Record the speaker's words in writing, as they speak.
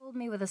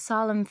with a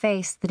solemn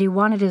face that he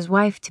wanted his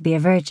wife to be a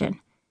virgin.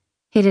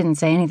 He didn't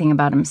say anything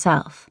about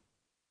himself.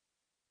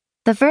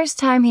 The first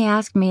time he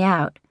asked me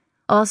out,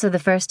 also the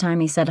first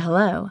time he said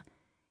hello,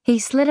 he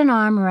slid an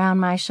arm around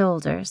my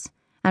shoulders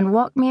and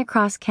walked me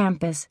across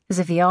campus as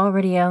if he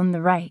already owned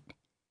the right.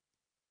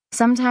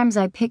 Sometimes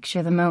I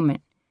picture the moment,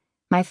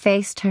 my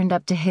face turned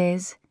up to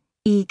his,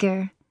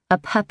 eager, a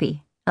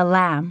puppy, a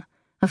lamb,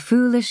 a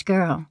foolish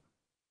girl.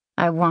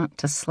 I want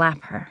to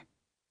slap her.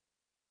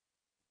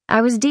 I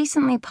was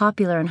decently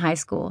popular in high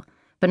school,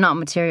 but not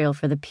material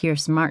for the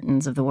Pierce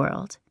Martins of the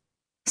world.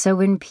 So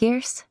when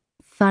Pierce,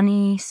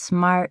 funny,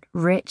 smart,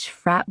 rich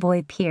frat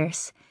boy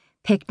Pierce,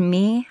 picked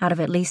me out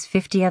of at least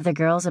 50 other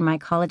girls in my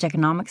college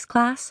economics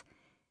class,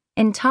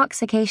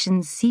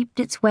 intoxication seeped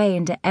its way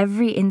into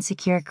every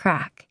insecure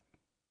crack.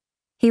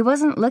 He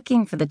wasn't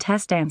looking for the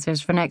test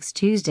answers for next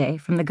Tuesday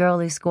from the girl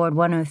who scored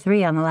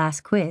 103 on the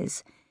last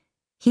quiz.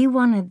 He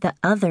wanted the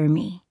other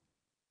me.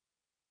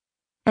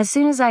 As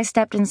soon as I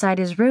stepped inside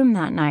his room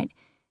that night,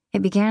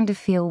 it began to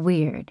feel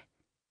weird.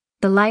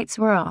 The lights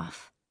were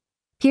off.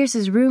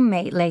 Pierce's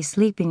roommate lay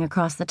sleeping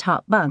across the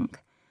top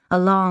bunk, a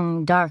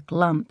long, dark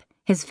lump,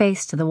 his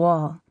face to the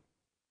wall.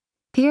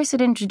 Pierce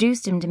had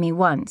introduced him to me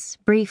once,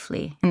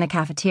 briefly, in the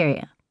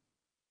cafeteria.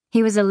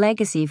 He was a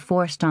legacy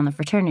forced on the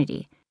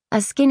fraternity,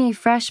 a skinny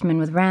freshman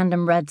with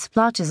random red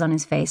splotches on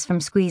his face from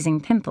squeezing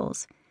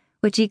pimples,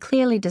 which he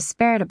clearly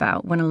despaired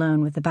about when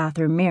alone with the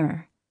bathroom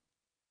mirror.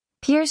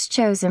 Pierce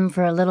chose him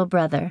for a little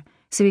brother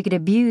so he could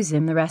abuse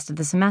him the rest of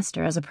the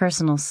semester as a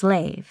personal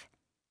slave.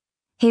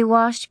 He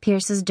washed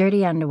Pierce's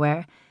dirty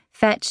underwear,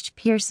 fetched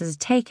Pierce's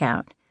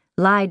takeout,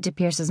 lied to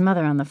Pierce's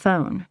mother on the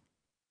phone.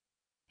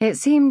 It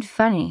seemed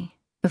funny,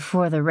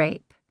 before the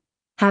rape,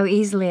 how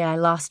easily I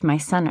lost my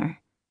center.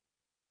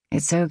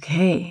 "It's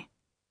okay,"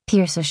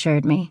 Pierce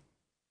assured me.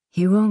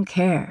 "He won't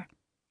care.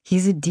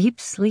 He's a deep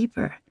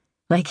sleeper,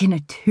 like in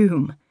a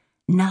tomb.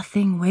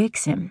 Nothing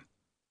wakes him."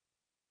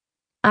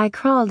 I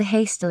crawled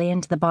hastily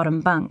into the bottom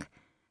bunk,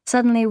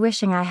 suddenly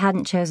wishing I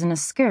hadn't chosen a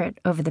skirt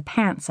over the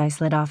pants I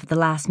slid off at the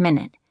last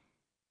minute.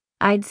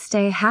 I'd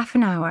stay half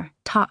an hour,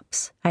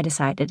 tops, I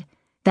decided,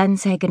 then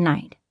say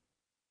goodnight.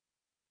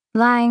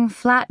 Lying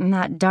flat in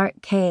that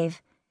dark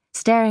cave,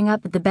 staring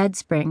up at the bed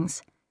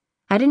springs,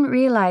 I didn't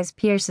realize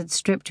Pierce had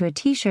stripped to a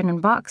t-shirt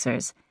and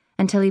boxers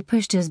until he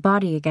pushed his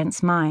body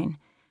against mine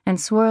and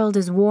swirled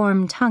his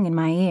warm tongue in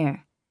my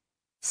ear.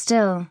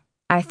 Still,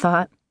 I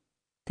thought,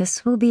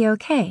 this will be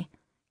okay.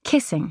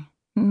 Kissing,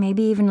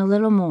 maybe even a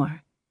little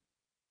more.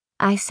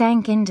 I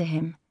sank into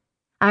him.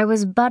 I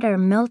was butter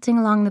melting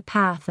along the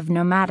path of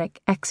nomadic,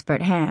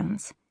 expert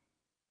hands.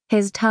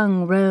 His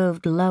tongue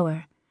roved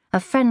lower, a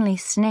friendly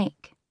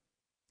snake.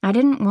 I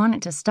didn't want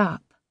it to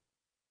stop.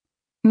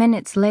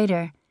 Minutes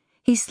later,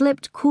 he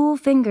slipped cool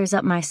fingers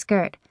up my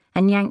skirt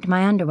and yanked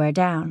my underwear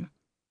down.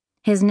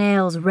 His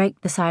nails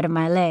raked the side of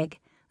my leg,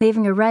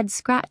 leaving a red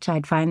scratch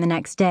I'd find the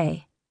next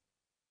day.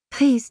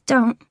 "Please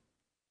don't."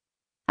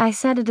 I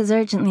said it as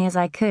urgently as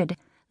I could,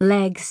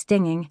 leg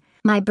stinging.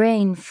 My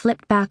brain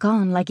flipped back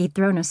on like he'd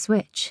thrown a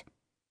switch.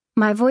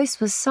 My voice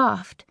was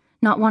soft,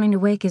 not wanting to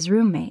wake his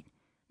roommate,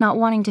 not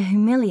wanting to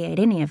humiliate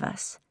any of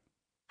us.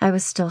 I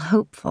was still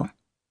hopeful.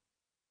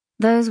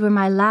 Those were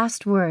my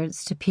last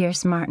words to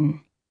Pierce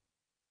Martin.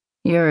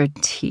 "You're a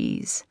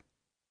tease."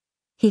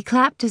 He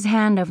clapped his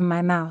hand over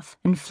my mouth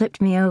and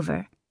flipped me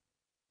over.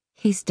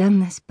 He's done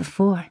this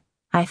before,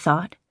 I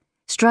thought,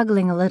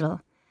 struggling a little,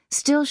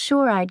 still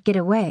sure I'd get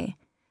away,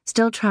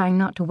 still trying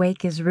not to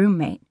wake his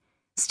roommate,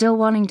 still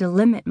wanting to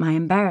limit my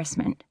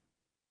embarrassment.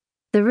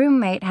 The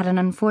roommate had an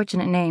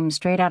unfortunate name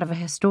straight out of a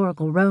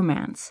historical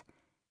romance.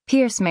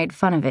 Pierce made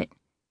fun of it.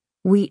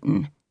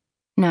 Wheaton.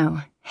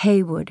 No,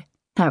 Haywood.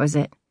 That was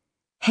it.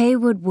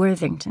 Haywood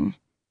Worthington.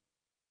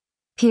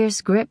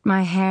 Pierce gripped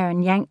my hair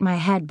and yanked my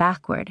head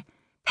backward,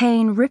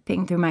 pain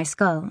ripping through my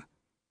skull.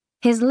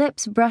 His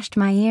lips brushed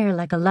my ear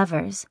like a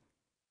lover's.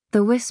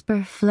 The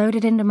whisper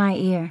floated into my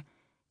ear,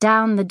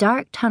 down the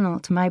dark tunnel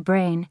to my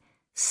brain,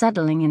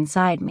 settling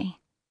inside me.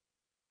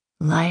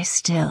 "Lie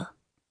still,"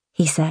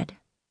 he said.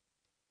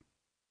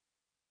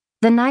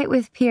 The night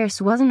with Pierce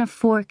wasn't a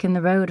fork in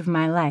the road of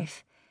my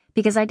life,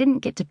 because I didn't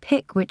get to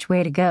pick which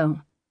way to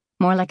go,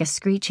 more like a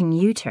screeching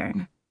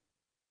U-turn.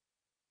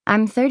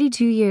 I'm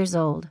 32 years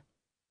old.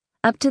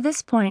 Up to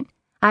this point,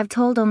 I've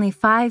told only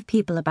 5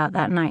 people about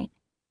that night.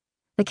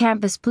 The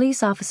campus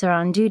police officer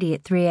on duty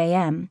at 3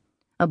 a.m.,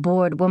 a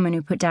bored woman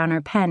who put down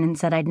her pen and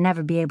said I'd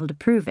never be able to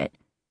prove it,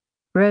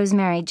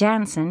 Rosemary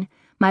Jansen,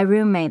 my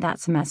roommate that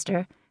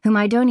semester, whom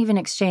I don't even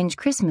exchange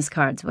Christmas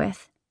cards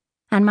with,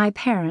 and my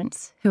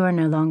parents, who are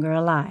no longer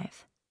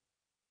alive.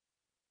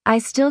 I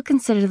still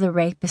consider the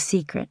rape a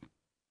secret,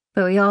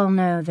 but we all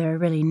know there are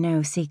really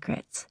no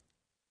secrets.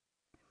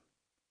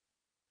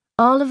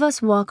 All of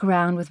us walk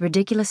around with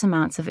ridiculous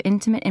amounts of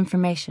intimate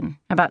information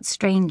about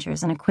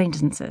strangers and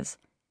acquaintances.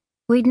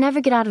 We'd never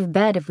get out of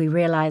bed if we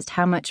realized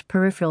how much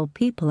peripheral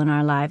people in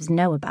our lives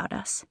know about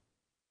us.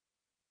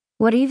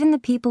 What even the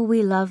people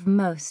we love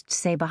most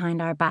say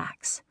behind our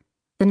backs,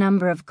 the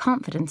number of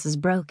confidences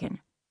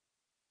broken.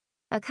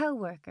 A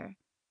coworker,